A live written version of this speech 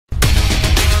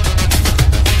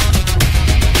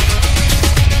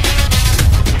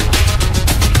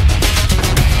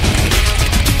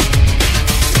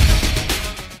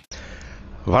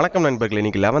வணக்கம் நண்பர்களே,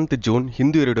 இன்னைக்கு 11th June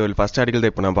Hindu editorial first article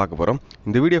தான் இப்போ நான் பார்க்க போகிறோம்.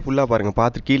 இந்த வீடியோ ஃபுல்லாக பாருங்கள்.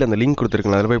 பார்த்து கீழே அந்த லிங்க்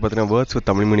கொடுத்துருக்கேன். அதில் போய் பார்த்தீங்கன்னா வேர்ட்ஸ் வித்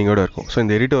தமிழ் மீனிங்கோடு இருக்கும். ஸோ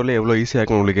இந்த எடிட்டோரில் எவ்வளோ ஈஸியாக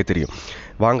இருக்குன்னு உங்களுக்கே தெரியும்.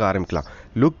 வாங்க ஆரம்பிக்கலாம்.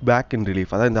 Look back in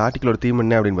relief. அதாவது இந்த ஆர்டிகளோட தீம்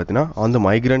என்ன அப்படின்னு பார்த்தீங்கன்னா on the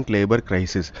migrant labour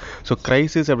crisis. So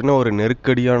crisis அப்படின்னா ஒரு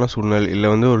நெருக்கடியான சூழல்,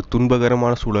 இல்லை வந்து ஒரு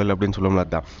துன்பகரமான சூழல் அப்படின்னு சொல்லணும்னா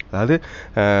தான். அதாவது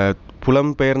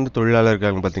புலம்பெயர்ந்த தொழிலாளர்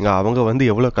இருக்காங்க பார்த்தீங்கன்னா, அவங்க வந்து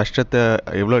எவ்வளோ கஷ்டத்தை,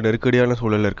 எவ்வளோ நெருக்கடியான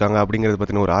சூழலில் இருக்காங்க அப்படிங்கிறத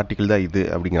பற்றின ஒரு ஆர்டிக்கல் தான் இது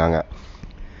அப்படிங்கிறாங்க.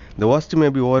 The worst may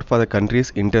be over for the country's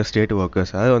interstate workers.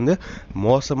 அதாவது வந்து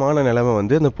மோசமான நிலைமை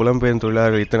வந்து இந்த புலம்பெயர்ந்த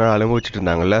தொழிலாளர்கள் இத்தனை நாள் அனுபவிச்சுட்டு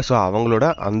இருந்தாங்கல்ல. ஸோ அவங்களோட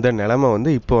அந்த நிலைமை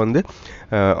வந்து இப்போ வந்து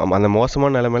அந்த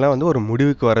மோசமான நிலைமைலாம் வந்து ஒரு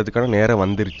முடிவுக்கு வர்றதுக்கான நேரம்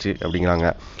வந்துருச்சு அப்படிங்கிறாங்க.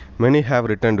 Many have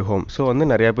returned home. So வந்து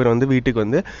நிறையா பேர் வந்து வீட்டுக்கு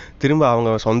வந்து திரும்ப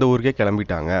அவங்க சொந்த ஊருக்கே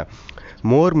கிளம்பிட்டாங்க.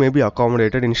 More may be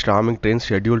accommodated in Shramik trains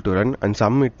scheduled to run, and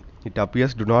some it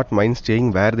appears do not mind staying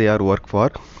where they are work for.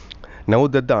 Now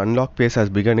that the unlock phase has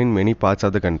begun in many parts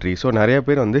of the country. So நிறைய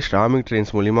பேர் வந்து Shramik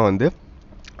trains மூலிமா வந்து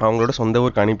அவங்களோட சொந்த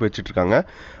ஊருக்கு அனுப்பி வச்சுட்ருக்காங்க.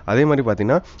 அதே மாதிரி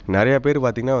பார்த்திங்கன்னா நிறையா பேர்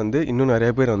பார்த்திங்கன்னா வந்து இன்னும்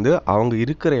நிறைய பேர் வந்து அவங்க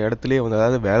இருக்கிற இடத்துலையே வந்து,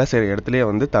 அதாவது வேலை செய்கிற இடத்துலையே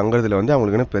வந்து தங்குறதுல வந்து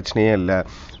அவங்களுக்கு பிரச்சனையே இல்லை.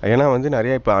 ஏன்னா வந்து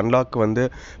நிறையா இப்போ அன்லாக் வந்து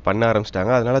பண்ண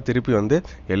ஆரம்பிச்சிட்டாங்க. அதனால் திருப்பி வந்து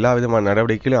எல்லா விதமான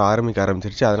நடவடிக்கைகளையும் ஆரம்பிக்க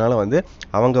ஆரம்பிச்சிருச்சு. அதனால் வந்து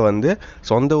அவங்க வந்து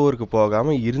சொந்த ஊருக்கு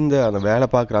போகாமல் இருந்த அந்த வேலை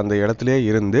பார்க்குற அந்த இடத்துலையே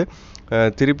இருந்து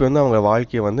திருப்பி வந்து அவங்க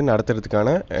வாழ்க்கையை வந்து நடத்துறதுக்கான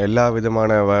எல்லா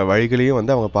விதமான வழிகளையும்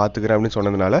வந்து அவங்க பார்த்துக்கிறேன் அப்படின்னு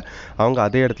சொன்னதுனால அவங்க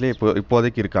அதே இடத்துல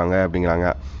இப்போதைக்கு இருக்காங்க அப்படிங்கிறாங்க.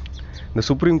 The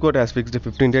Supreme Court has fixed a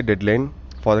 15-day deadline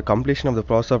for the completion of the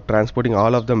process of transporting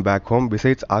all of them back home,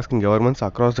 besides asking governments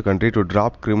across the country to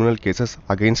drop criminal cases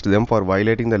against them for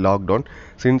violating the lockdown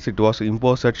since it was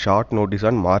imposed at short notice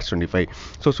on March 25.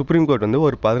 So supreme court வந்து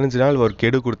ஒரு 15 நாள் ஒரு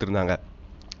கெடு கொடுத்துருந்தாங்க.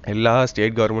 எல்லா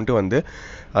state கவர்மெண்ட்டும் வந்து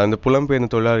அந்த புலம்பெயர்ந்த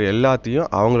தொழிலாளர் எல்லாத்தையும்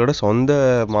அவங்களோட சொந்த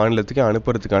மாநிலத்துக்கு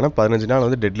அனுப்புறதுக்கான 15 நாள்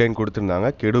வந்து டெட்லைன் கொடுத்துருந்தாங்க,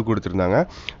 கெடு கொடுத்துருந்தாங்க.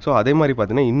 ஸோ அதே மாதிரி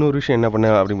பார்த்தீங்கன்னா இன்னொரு விஷயம் என்ன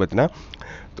பண்ண அப்படின்னு பார்த்தீங்கன்னா,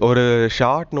 ஒரு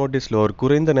ஷார்ட் நோட்டீஸில் ஒரு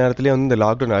குறைந்த நேரத்துலேயே வந்து இந்த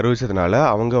லாக்டவுன் அறிவிச்சதுனால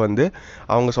அவங்க வந்து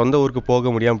அவங்க சொந்த ஊருக்கு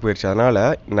போக முடியாமல் போயிடுச்சு.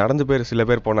 அதனால் சில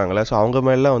பேர் போனாங்களே, ஸோ அவங்க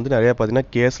மேலாம் வந்து நிறையா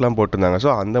பார்த்தீங்கன்னா கேஸ்லாம் போட்டிருந்தாங்க.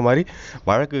 ஸோ அந்த மாதிரி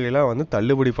வழக்குகள்லாம் வந்து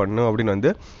தள்ளுபடி பண்ணணும் அப்படின்னு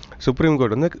வந்து சுப்ரீம்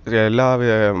கோர்ட் வந்து எல்லா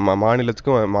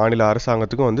மாநில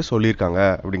அரசாங்கத்துக்கும் வந்து சொல்லியிருக்காங்க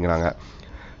அப்படிங்கிறாங்க.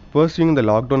 Pursuing the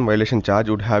lockdown violation charge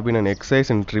would have been an exercise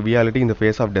in triviality in the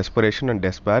face of desperation and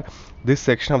despair this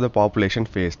section of the population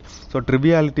faced. So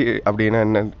triviality அப்படின்னா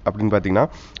என்ன அப்படின்னு பார்த்தீங்கன்னா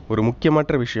ஒரு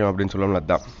முக்கியமற்ற விஷயம் அப்படின்னு சொல்லணும்ல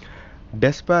தான்.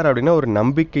 டெஸ்பேர் அப்படின்னா ஒரு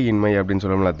நம்பிக்கையின்மை அப்படின்னு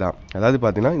சொல்லணும்ல தான். அதாவது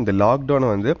பார்த்தீங்கன்னா இந்த லாக்டவுனை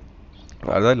வந்து,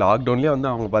 அதாவது லாக்டவுன்லேயே வந்து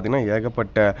அவங்க பார்த்திங்கன்னா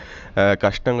ஏகப்பட்ட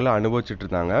கஷ்டங்களை அனுபவிச்சுட்டு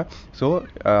இருந்தாங்க. ஸோ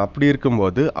அப்படி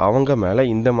இருக்கும்போது அவங்க மேலே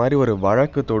இந்த மாதிரி ஒரு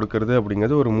வழக்கு தொடுக்கிறது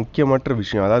அப்படிங்கிறது ஒரு முக்கியமற்ற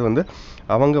விஷயம். அதாவது வந்து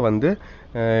அவங்க வந்து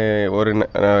ஒரு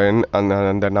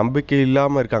அந்த நம்பிக்கை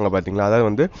இல்லாமல் இருக்காங்க பார்த்தீங்களா. அதாவது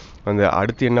வந்து அந்த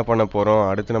அடுத்து என்ன பண்ண போகிறோம்,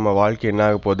 அடுத்து நம்ம வாழ்க்கை என்ன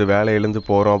ஆக போகுது, வேலை எழுந்து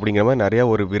போகிறோம் அப்படிங்கிற மாதிரி நிறையா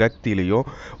ஒரு விரக்தியிலையும்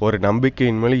ஒரு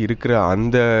நம்பிக்கையின்மையிலும் இருக்கிற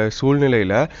அந்த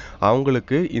சூழ்நிலையில்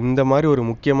அவங்களுக்கு இந்த மாதிரி ஒரு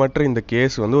முக்கியமற்ற இந்த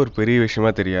கேஸ் வந்து ஒரு பெரிய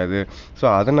விஷயமா தெரியாது. ஸோ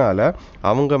அதனால்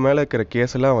அவங்க மேலே இருக்கிற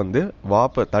கேஸெல்லாம் வந்து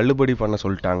தள்ளுபடி பண்ண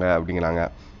சொல்லிட்டாங்க அப்படிங்கிறாங்க.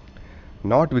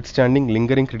 Notwithstanding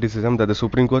lingering criticism that the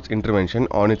Supreme Court's intervention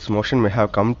on its motion may have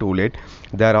come too late,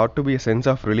 there ought to be a sense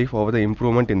of relief over the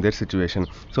improvement in their situation.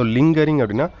 So lingering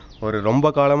அப்படின்னா ஒரு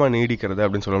ரொம்ப காலமாக நீடிக்கிறது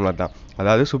அப்படின்னு சொல்லணும்னா தான்.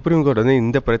 அதாவது supreme court வந்து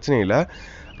இந்த பிரச்சனையில்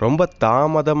ரொம்ப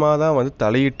தாமதமாக தான் வந்து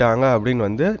தலையிட்டாங்க அப்படின்னு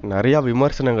வந்து நிறையா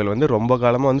விமர்சனங்கள் வந்து ரொம்ப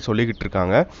காலமாக வந்து சொல்லிக்கிட்டு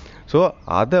இருக்காங்க. ஸோ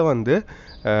அதை வந்து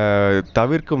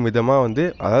தவிர்க்கும் விதமாக வந்து,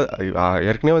 அதாவது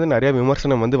ஏற்கனவே வந்து நிறையா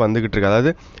விமர்சனம் வந்து வந்துக்கிட்டு இருக்கு.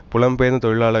 அதாவது புலம்பெயர்ந்த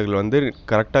தொழிலாளர்கள் வந்து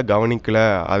கரெக்டாக கவனிக்கலை,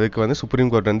 அதுக்கு வந்து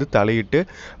சுப்ரீம் கோர்ட் வந்து தலையிட்டு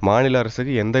மாநில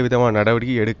அரசுக்கு எந்த விதமான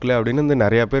நடவடிக்கை எடுக்கலை அப்படின்னு வந்து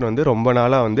நிறையா பேர் வந்து ரொம்ப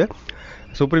நாளாக வந்து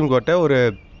சுப்ரீம் கோர்ட்டை ஒரு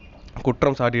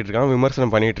குற்றம் சாட்டிகிட்டு இருக்காங்க,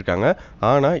 விமர்சனம் பண்ணிகிட்டு இருக்காங்க.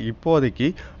 ஆனால் இப்போதைக்கு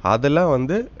அதெல்லாம்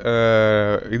வந்து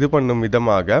இது பண்ணும்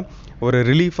விதமாக ஒரு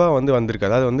ரிலீஃபாக வந்து வந்திருக்கு.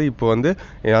 அதாவது வந்து இப்போ வந்து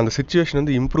அந்த சிச்சுவேஷன்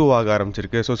வந்து இம்ப்ரூவ் ஆக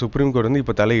ஆரம்பிச்சிருக்கு. ஸோ சுப்ரீம் கோர்ட் வந்து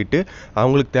இப்போ தலையிட்டு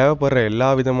அவங்களுக்கு தேவைப்படுற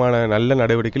எல்லா விதமான நல்ல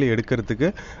நடவடிக்கைகளும் எடுக்கிறதுக்கு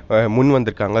முன்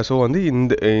வந்திருக்காங்க. ஸோ வந்து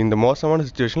இந்த மோசமான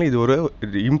சிச்சுவேஷனில் இது ஒரு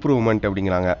இம்ப்ரூவ்மெண்ட்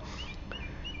அப்படிங்கிறாங்க.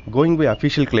 Going by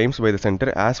official claims by the center,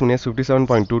 as many as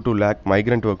 57.22 lakh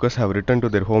migrant workers have returned to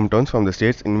their hometowns from the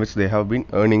states in which they have been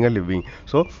earning a living.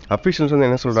 So officials வந்து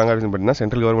என்ன சொல்கிறாங்க அப்படின்னு பார்த்தீங்கன்னா,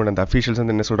 central government அந்த officials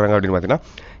வந்து என்ன சொல்கிறாங்க அப்படின்னு பார்த்தீங்கன்னா,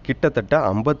 கிட்டத்தட்ட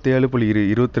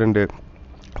 57.22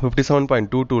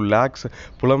 57.22 lakhs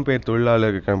புலம்பெயர்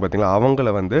தொழிலாளர்கள் இருக்காங்க பார்த்தீங்களா,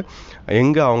 அவங்கள வந்து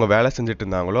எங்கே அவங்க வேலை செஞ்சுட்டு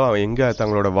இருந்தாங்களோ, எங்கே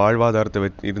தங்களோட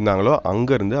வாழ்வாதாரத்தை இருந்தாங்களோ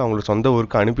அங்கேருந்து அவங்களோட சொந்த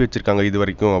ஊருக்கு அனுப்பி வச்சுருக்காங்க இது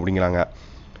வரைக்கும் அப்படிங்கிறாங்க.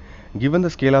 Given the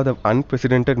scale of the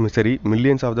unprecedented misery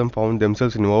millions of them found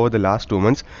themselves in over the last 2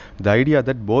 months, the idea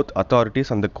that both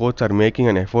authorities and the courts are making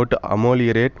an effort to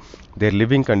ameliorate their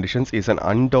living conditions is an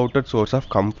undoubted source of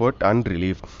comfort and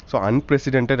relief. So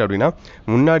unprecedented அப்படின்னா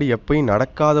முன்னாடி எப்பயும்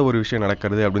நடக்காத ஒரு விஷயம்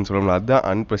நடக்கிறது அப்படின்னு சொல்லணும்ல, அதுதான்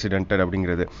அன்பிரசிடென்டட்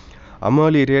அப்படிங்கிறது.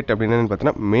 அமலிரேட் அப்படின்னு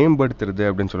பார்த்தீங்கன்னா மேம்படுத்துறது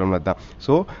அப்படின்னு சொல்லணும்ல, அதுதான்.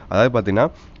 ஸோ அதாவது பார்த்தீங்கன்னா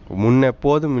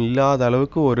முன்னெப்போதும் இல்லாத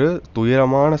அளவுக்கு ஒரு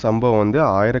துயரமான சம்பவம் வந்து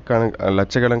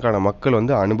லட்சக்கணக்கான மக்கள்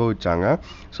வந்து அனுபவிச்சாங்க.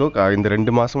 ஸோ இந்த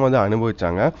 2 மாதம் வந்து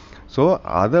அனுபவிச்சாங்க. ஸோ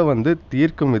அதை வந்து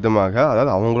தீர்க்கும் விதமாக,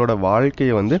 அதாவது அவங்களோட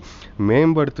வாழ்க்கையை வந்து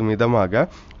மேம்படுத்தும் விதமாக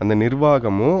அந்த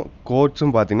நிர்வாகமும்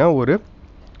கோர்ட்ஸும் பார்த்திங்கன்னா ஒரு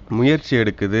முயற்சி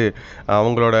எடுக்குது.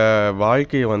 அவங்களோட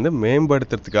வாழ்க்கையை வந்து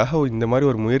மேம்படுத்துறதுக்காக இந்த மாதிரி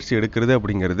ஒரு முயற்சி எடுக்கிறது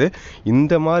அப்படிங்கிறது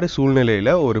இந்த மாதிரி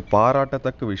சூழ்நிலையில் ஒரு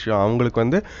பாராட்டத்தக்க விஷயம். அவங்களுக்கு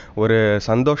வந்து ஒரு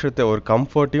சந்தோஷத்தை, ஒரு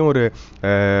கம்ஃபர்ட்டையும் ஒரு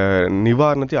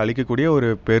நிவாரணத்தையும் அளிக்கக்கூடிய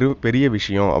ஒரு பெரிய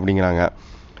விஷயம் அப்படிங்கிறாங்க.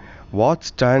 What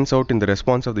stands out in the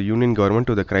response of the Union government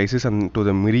to the crisis and to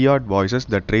the myriad voices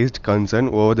that raised concern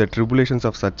over the tribulations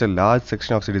of such a large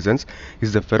section of citizens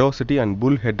is the ferocity and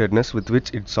bullheadedness with which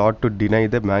it sought to deny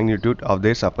the magnitude of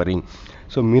their suffering.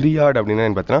 So மிரியாட் அப்படின்னா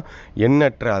பார்த்தீங்கன்னா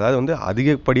எண்ணற்ற, அதாவது வந்து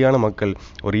அதிகப்படியான மக்கள்,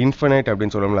 ஒரு infinite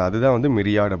அப்படின்னு சொல்லணும்ல, அதுதான் வந்து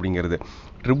மிரியாட் அப்படிங்கிறது.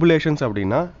 ட்ரிபுலேஷன்ஸ்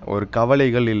அப்படின்னா ஒரு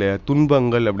கவலைகள் இல்லை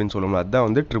துன்பங்கள் அப்படின்னு சொல்லணும்ல, அதுதான்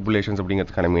வந்து ட்ரிபுலேஷன்ஸ்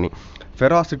அப்படிங்கிறதுக்கான மீனிங்.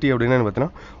 ஃபெராசிட்டி அப்படின்னா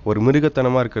பார்த்தீங்கன்னா ஒரு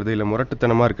மிருகத்தனமாக இருக்கிறது இல்லை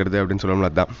முரட்டுத்தனமாக இருக்கிறது அப்படின்னு சொல்லணும்ல,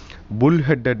 அதுதான். புல்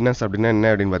ஹெட்டட்னஸ் அப்படின்னா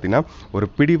என்ன அப்படின்னு பார்த்தீங்கன்னா ஒரு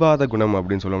பிடிவாத குணம்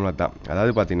அப்படின்னு சொல்லணும்ல, அதுதான்.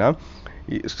 அதாவது பார்த்தீங்கன்னா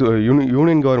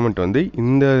யூனியன் கவர்மெண்ட் வந்து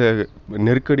இந்த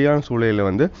நெருக்கடியான சூழலில்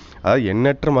வந்து, அதாவது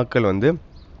எண்ணற்ற மக்கள் வந்து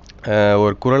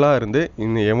ஒரு குரலாக இருந்து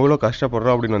இன்னும் எவ்வளோ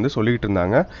கஷ்டப்படுறோம் அப்படின்னு வந்து சொல்லிக்கிட்டு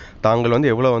இருந்தாங்க. தாங்கள் வந்து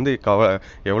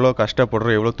எவ்வளோ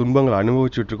கஷ்டப்படுறோம், எவ்வளோ துன்பங்கள்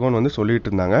அனுபவிச்சுட்ருக்கோன்னு வந்து சொல்லிகிட்டு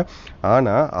இருந்தாங்க.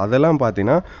 ஆனால் அதெல்லாம்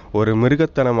பார்த்தீங்கன்னா ஒரு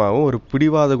மிருகத்தனமாகவும் ஒரு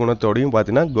பிடிவாத குணத்தோடையும்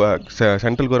பார்த்தீங்கன்னா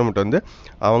சென்ட்ரல் கவர்மெண்ட் வந்து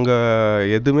அவங்க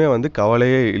எதுவுமே வந்து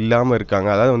கவலையே இல்லாமல் இருக்காங்க.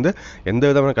 அதாவது வந்து எந்த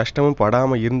விதமான கஷ்டமும்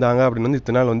படாமல் இருந்தாங்க அப்படின்னு வந்து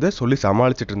இத்தனை நாள் வந்து சொல்லி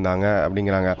சமாளிச்சுட்டு இருந்தாங்க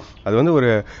அப்படிங்கிறாங்க. அது வந்து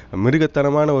ஒரு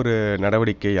மிருகத்தனமான ஒரு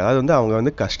நடவடிக்கை. அதாவது வந்து அவங்க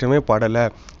வந்து கஷ்டமே படலை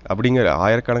அப்படிங்கிற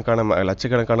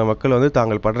லட்சக்கணக்கான மக்கள் வந்து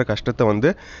தாங்கள் படுற கஷ்டத்தை வந்து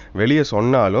வெளியே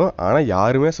சொன்னாலும், ஆனால்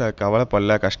யாருமே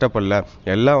கவலைப்படல, கஷ்டப்படல,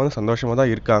 எல்லாம் வந்து சந்தோஷமாக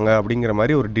தான் இருக்காங்க அப்படிங்கிற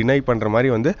மாதிரி ஒரு டினை பண்ணுற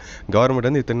மாதிரி வந்து கவர்மெண்ட்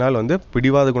வந்து இத்தனை நாள் வந்து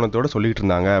பிடிவாத குணத்தோடு சொல்லிகிட்டு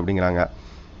இருந்தாங்க அப்படிங்கிறாங்க.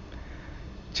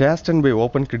 Chastened by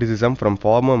open criticism from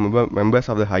former members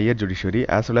of the higher judiciary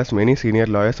as well as many senior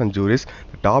lawyers and juries,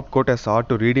 the top court has sought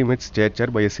to redeem its stature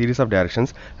by a series of directions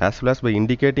as well as by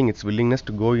indicating its willingness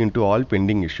to go into all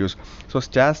pending issues. So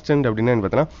chastened அப்படின்னா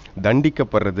பார்த்தீங்கன்னா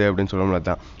தண்டிக்கப்படுறது அப்படின்னு சொல்லணும்ல,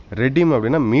 தான். Redeem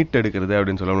அப்படின்னா meet எடுக்கிறது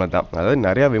அப்படின்னு சொல்லணும்ல, தான். அதாவது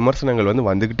நிறையா விமர்சனங்கள் வந்து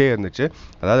வந்துக்கிட்டே இருந்துச்சு.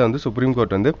 அதாவது வந்து சுப்ரீம்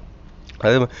கோர்ட் வந்து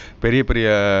அது பெரிய பெரிய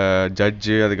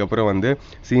ஜட்ஜு, அதுக்கப்புறம் வந்து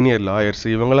சீனியர் லாயர்ஸ்,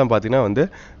 இவங்கெல்லாம் பார்த்தீங்கன்னா வந்து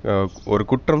ஒரு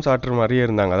குற்றம் சாட்டுற மாதிரியே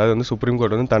இருந்தாங்க. அதாவது வந்து சுப்ரீம்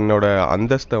கோர்ட் வந்து தன்னோட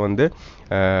அந்தஸ்தை வந்து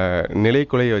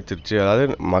நிலைக்குலைய வச்சிருச்சு.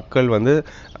 அதாவது மக்கள் வந்து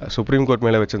சுப்ரீம் கோர்ட்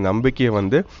மேலே வச்ச நம்பிக்கையை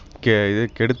வந்து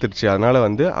கெடுத்துருச்சு. அதனால்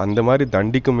வந்து அந்த மாதிரி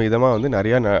தண்டிக்கும் விதமாக வந்து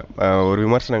நிறையா ஒரு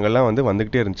விமர்சனங்கள்லாம் வந்து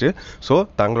வந்துக்கிட்டே இருந்துச்சு. ஸோ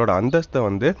தங்களோட அந்தஸ்தை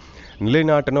வந்து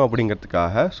நிலைநாட்டணும்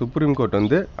அப்படிங்கிறதுக்காக சுப்ரீம் கோர்ட்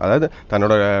வந்து, அதாவது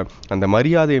தன்னோட அந்த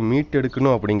மரியாதையை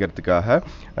மீட்டெடுக்கணும் அப்படிங்கிறதுக்காக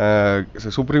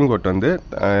சுப்ரீம் கோர்ட் வந்து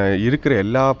இருக்கிற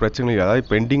எல்லா பிரச்சனையும், அதாவது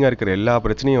பெண்டிங்காக இருக்கிற எல்லா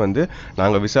பிரச்சனையும் வந்து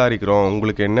நாங்கள் விசாரிக்கிறோம்,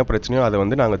 உங்களுக்கு என்ன பிரச்சனையோ அதை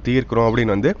வந்து நாங்கள் தீர்க்கிறோம்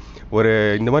அப்படின்னு வந்து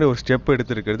இந்த மாதிரி ஒரு ஸ்டெப்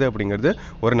எடுத்துருக்கிறது அப்படிங்கிறது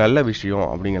ஒரு நல்ல விஷயம்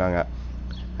அப்படிங்கிறாங்க.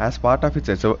 As part of its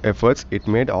efforts, it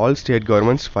made all state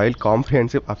governments file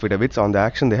comprehensive affidavits on the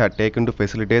action they had taken to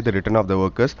facilitate the return of the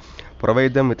workers,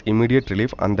 provide them with immediate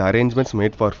relief, and the arrangements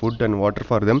made for food and water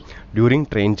for them during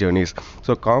train journeys.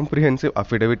 So comprehensive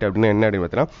affidavit அப்படின்னா என்ன அப்படின்னு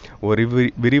பார்த்தீங்கன்னா ஒரு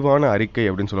விரிவான அறிக்கை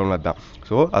அப்படின்னு சொல்லணும், அதுதான்.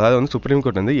 ஸோ அதாவது வந்து சுப்ரீம்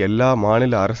கோர்ட் வந்து எல்லா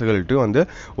மாநில அரசுகள்கிட்டும் வந்து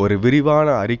ஒரு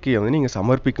விரிவான அறிக்கையை வந்து நீங்கள்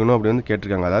சமர்ப்பிக்கணும் அப்படின்னு வந்து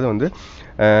கேட்டிருக்காங்க. அதாவது வந்து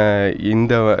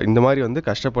இந்த மாதிரி வந்து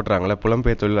கஷ்டப்படுறாங்களே,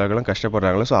 புலம்பெயர் தொழிலாளர்களும்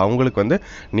கஷ்டப்படுறாங்களே, ஸோ அவங்களுக்கு வந்து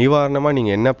நிவாரணமாக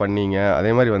நீங்கள் என்ன பண்ணீங்க,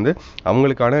 அதே மாதிரி வந்து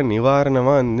அவங்களுக்கான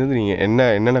நிவாரணமாக வந்து நீங்கள்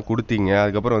என்னென்ன கொடுத்தீங்க,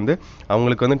 அதுக்கப்புறம் வந்து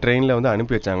அவங்களுக்கு வந்து ட்ரெயினில் வந்து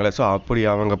அனுப்பி வச்சாங்களே, ஸோ அப்படி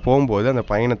அவங்க போகும்போது அந்த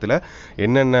பயணத்தில்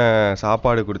என்னென்ன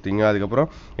சாப்பாடு கொடுத்தீங்க,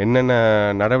 அதுக்கப்புறம் என்னென்ன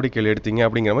நடவடிக்கைகள் எடுத்தீங்க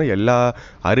அப்படிங்கிற மாதிரி எல்லா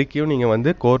அறிக்கையும் நீங்கள்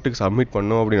வந்து கோர்ட்டுக்கு சப்மிட்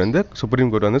பண்ணணும் அப்படின்னு வந்து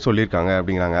சுப்ரீம் கோர்ட் வந்து சொல்லியிருக்காங்க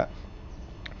அப்படிங்கிறாங்க.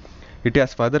 It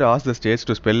has further asked the states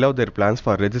to spell out their plans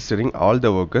for registering all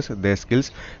the workers, their skills,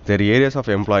 their areas of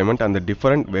employment and the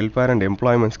different welfare and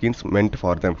employment schemes meant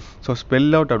for them. So spell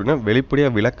out அப்படின்னா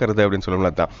வெளிப்படையாக விளக்குறது அப்படின்னு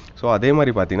சொல்லலாம், தான். So அதே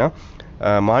மாதிரி பார்த்தீங்கன்னா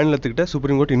மாநிலத்துக்கிட்ட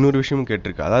supreme court இன்னொரு விஷயமும்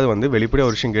கேட்டிருக்கு. அதாவது வந்து வெளிப்படையாக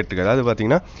ஒரு விஷயம் கேட்டிருக்கு. அதாவது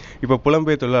பார்த்தீங்கன்னா இப்போ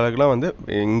புலம்பெயர் தொழிலாளர்கள்லாம் வந்து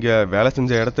இங்கே வேலை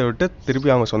செஞ்ச இடத்த விட்டு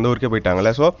திருப்பி அவங்க சொந்த ஊருக்கே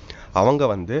போயிட்டாங்கல்ல. ஸோ அவங்க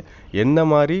வந்து என்ன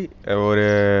மாதிரி ஒரு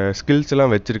ஸ்கில்ஸ்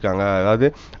எல்லாம் வச்சுருக்காங்க, அதாவது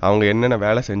அவங்க என்னென்ன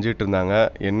வேலை செஞ்சுட்டு இருந்தாங்க,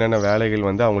 என்னென்ன வேலைகள்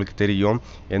வந்து அவங்களுக்கு தெரியும்,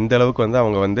 எந்த அளவுக்கு வந்து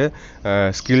அவங்க வந்து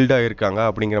ஸ்கில்டாக இருக்காங்க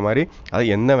அப்படிங்கிற மாதிரி, அது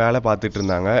என்ன வேலை பார்த்துட்டு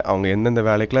இருந்தாங்க, அவங்க எந்தெந்த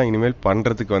வேலைக்கெலாம் இனிமேல்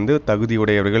பண்ணுறதுக்கு வந்து தகுதி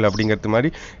உடையவர்கள் அப்படிங்கிறது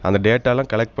மாதிரி அந்த டேட்டாலாம்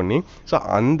கலெக்ட் பண்ணி, ஸோ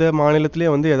அந்த மாநிலத்திலே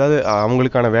வந்து ஏதாவது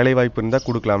அவங்களுக்கான வேலை வாய்ப்பு இருந்தால்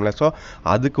கொடுக்கலாம்ல. ஸோ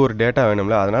அதுக்கு ஒரு டேட்டா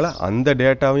வேணும்ல. அதனால் அந்த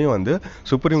டேட்டாவையும் வந்து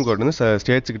சுப்ரீம் கோர்ட் வந்து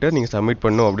ஸ்டேட்ஸ்கிட்ட நீங்கள் சப்மிட்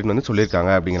பண்ணணும் அப்படின்னு வந்து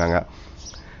சொல்லியிருக்காங்க அப்படிங்கிறாங்க.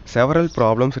 Several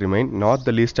problems remain, not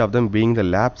the least of them being the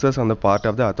lapses on the part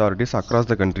of the authorities across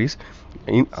the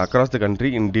country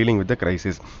in dealing with the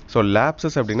crisis. So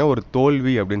lapses அப்படின்னா ஒரு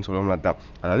தோல்வி அப்படின்னு சொல்லணும்னா தான்.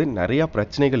 அதாவது நிறையா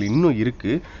பிரச்சனைகள் இன்னும்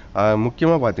இருக்குது.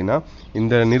 முக்கியமாக பார்த்தீங்கன்னா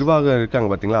இந்த நிர்வாகம் இருக்காங்க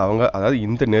பார்த்தீங்களா, அவங்க அதாவது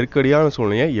இந்த நெருக்கடியான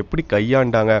சூழ்நிலையை எப்படி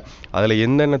கையாண்டாங்க, அதில்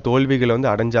என்னென்ன தோல்விகளை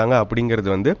வந்து அடைஞ்சாங்க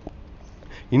அப்படிங்கிறது வந்து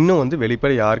இன்னும் வந்து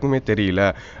வெளிப்படை யாருக்குமே தெரியல.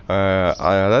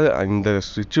 அதாவது இந்த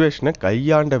சுச்சுவேஷனை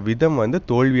கையாண்ட விதம் வந்து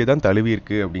தோல்வியை தான் தழுவி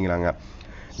இருக்கு அப்படிங்கிறாங்க.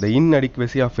 The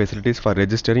inadequacy of facilities for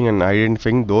registering and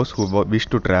identifying those who wish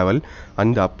to travel and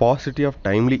the paucity of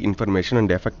timely information and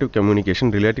effective communication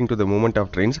relating to the movement of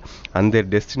trains and their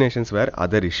destinations were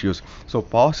other issues. So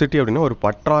paucity அப்படின்னா ஒரு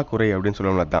பற்றாக்குறை அப்படின்னு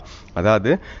சொல்லணும்னா தான்.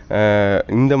 அதாவது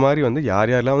இந்த மாதிரி வந்து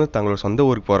யாரெல்லாம் வந்து தங்களோட சொந்த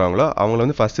ஊருக்கு போகிறாங்களோ அவங்கள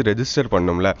வந்து ஃபஸ்ட்டு ரெஜிஸ்டர்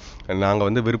பண்ணணும்ல, நாங்கள்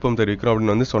வந்து விருப்பம் தெரிவிக்கிறோம்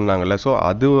அப்படின்னு வந்து சொன்னாங்கல்ல. ஸோ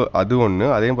அது ஒன்று.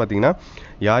 அதே பார்த்தீங்கன்னா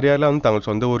யாரெல்லாம் வந்து தங்கள்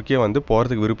சொந்த ஊருக்கே வந்து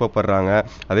போகிறதுக்கு விருப்பப்படுறாங்க,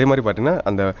 அதே மாதிரி பார்த்தீங்கன்னா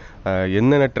அந்த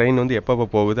என்னென்ன ட்ரெயின் வந்து எப்பப்போ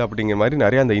போகுது அப்படிங்கிற மாதிரி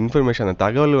நிறைய அந்த இன்ஃபர்மேஷன், அந்த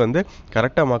தகவல் வந்து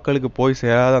கரெக்டாக மக்களுக்கு போய்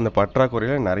சேராத அந்த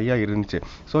பற்றாக்குறையில் நிறையா இருந்துச்சு.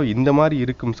 ஸோ இந்த மாதிரி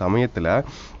இருக்கும் சமயத்தில்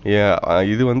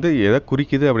இது வந்து எதை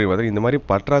குறிக்குது அப்படின்னு பார்த்தா இந்த மாதிரி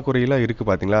பற்றாக்குறையெல்லாம் இருக்குது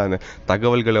பார்த்தீங்களா, அந்த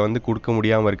தகவல்களை வந்து கொடுக்க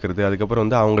முடியாமல் இருக்கிறது, அதுக்கப்புறம்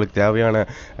வந்து அவங்களுக்கு தேவையான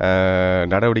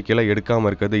நடவடிக்கைகளை எடுக்காமல்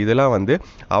இருக்கிறது, இதெல்லாம் வந்து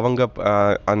அவங்க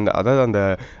அதாவது அந்த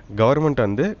கவர்மெண்ட்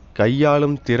வந்து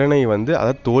கையாளும் திறனை வந்து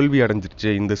அதாவது தோல்வி அடைஞ்சிருச்சு,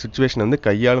 இந்த சுச்சுவேஷன் வந்து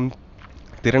கையாளும்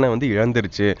திறனை வந்து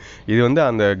இழந்துருச்சு, இது வந்து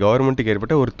அந்த கவர்மெண்ட்டுக்கு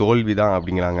ஏற்பட்ட ஒரு தோல்வி தான்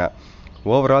அப்படிங்கிறாங்க.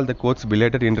 Overall, the court's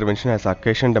belated intervention has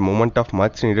occasioned a moment of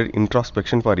much needed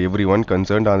introspection for everyone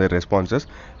concerned on their responses,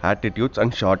 attitudes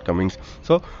and shortcomings.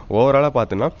 So ஓவராலாக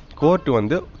பார்த்தோன்னா கோர்ட்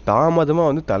வந்து தாமதமாக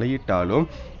வந்து தலையிட்டாலும்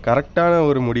கரெக்டான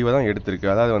ஒரு முடிவை தான் எடுத்திருக்கு.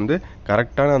 அதாவது வந்து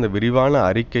கரெக்டான அந்த விரிவான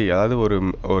அறிக்கை, அதாவது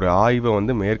ஒரு ஆய்வை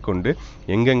வந்து மேற்கொண்டு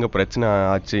எங்கெங்கே பிரச்சனை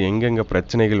ஆச்சு, எங்கெங்கே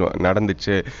பிரச்சனைகள்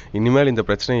நடந்துச்சு, இனிமேல் இந்த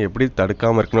பிரச்சனையை எப்படி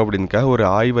தடுக்காமல் இருக்கணும் அப்படின்னுக்காக ஒரு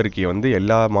ஆய்வறிக்கையை வந்து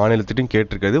எல்லா மாநிலத்திட்டையும்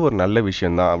கேட்டிருக்கிறது ஒரு நல்ல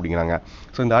விஷயம்தான் அப்படிங்கிறாங்க.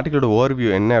 ஸோ இந்த ஆர்டிகளோட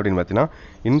ஓவர்வியூ என்ன அப்படின்னு பார்த்தீங்கன்னா,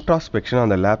 introspection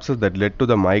on the lapses that led to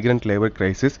the migrant labour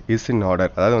crisis is in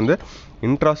order. அதாவது வந்து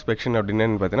இன்ட்ராஸ்பெக்ஷன்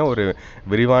அப்படின்னு பார்த்தீங்கன்னா ஒரு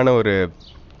விரிவான ஒரு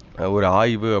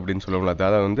ஆய்வு அப்படின்னு சொல்லலாம்.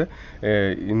 அதாவது வந்து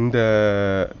இந்த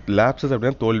லேப்சஸ்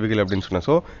அப்படின்னா தோல்விகள் அப்படின்னு சொன்னேன்.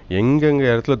 ஸோ எங்கெங்கே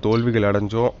இடத்துல தோல்விகள்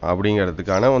அடைஞ்சோம்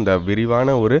அப்படிங்கிறதுக்கான அந்த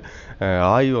விரிவான ஒரு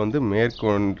ஆய்வை வந்து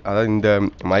அதாவது இந்த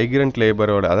மைக்ரண்ட்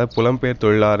லேபரோட, அதாவது புலம்பெயர்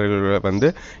தொழிலாளர்கள் வந்து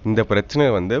இந்த பிரச்சனை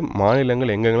வந்து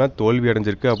மாநிலங்கள் எங்கெங்கெல்லாம் தோல்வி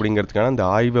அடைஞ்சிருக்கு அப்படிங்கிறதுக்கான அந்த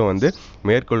ஆய்வை வந்து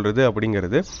மேற்கொள்கிறது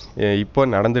அப்படிங்கிறது இப்போ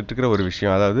நடந்துட்டுருக்கிற ஒரு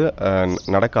விஷயம். அதாவது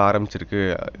நடக்க ஆரம்பிச்சிருக்கு,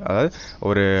 அதாவது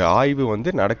ஒரு ஆய்வு வந்து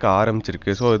நடக்க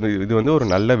ஆரம்பிச்சிருக்கு. ஸோ இது வந்து ஒரு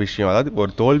நல்ல விஷயம். அதாவது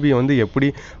ஒரு தோல்வியை வந்து எப்படி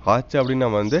ஆச்சு அப்படின்னு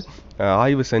நம்ம வந்து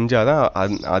ஆய்வு செஞ்சால்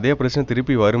தான் அதே பிரச்சனை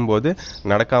திருப்பி வரும்போது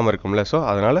நடக்காமல் இருக்கும்ல. ஸோ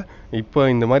அதனால் இப்போ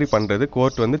இந்த மாதிரி பண்ணுறது,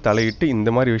 கோர்ட் வந்து தலையிட்டு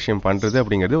இந்த மாதிரி விஷயம் பண்ணுறது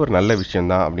அப்படிங்கிறது ஒரு நல்ல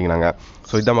விஷயம்தான் அப்படிங்கிறாங்க.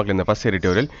 ஸோ இதான் மக்கள் இந்த ஃபர்ஸ்ட்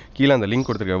எடிட்டோரியல். கீழே அந்த லிங்க்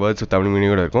கொடுத்துருக்க வேர்ட்ஸ் தமிழ்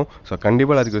மீனிங்கோட இருக்கும். ஸோ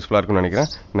கண்டிப்பாக அதுக்கு யூஸ்ஃபுல்லாக இருக்கும்னு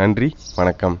நினைக்கிறேன். நன்றி,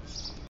 வணக்கம்.